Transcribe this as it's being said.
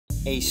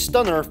A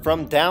stunner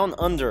from down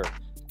under.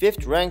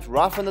 5th-ranked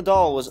Rafael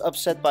Nadal was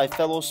upset by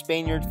fellow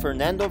Spaniard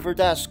Fernando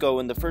Verdasco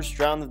in the first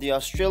round of the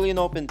Australian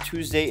Open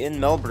Tuesday in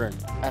Melbourne.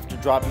 After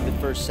dropping the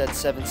first set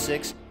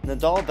 7-6,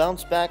 Nadal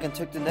bounced back and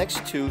took the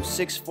next two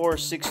 6-4,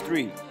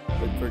 6-3,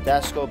 but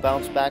Verdasco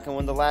bounced back and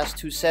won the last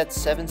two sets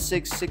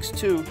 7-6, 6-2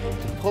 to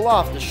pull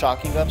off the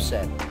shocking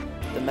upset.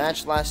 The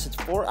match lasted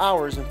 4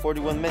 hours and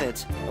 41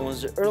 minutes and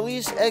was the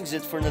earliest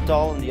exit for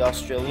Nadal in the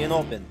Australian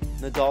Open.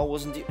 Nadal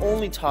wasn't the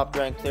only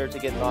top-ranked player to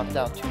get knocked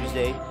out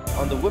Tuesday.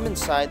 On the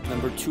women's side,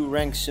 number 2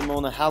 ranked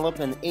Simona Halep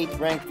and 8th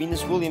ranked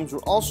Venus Williams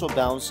were also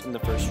bounced in the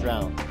first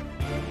round.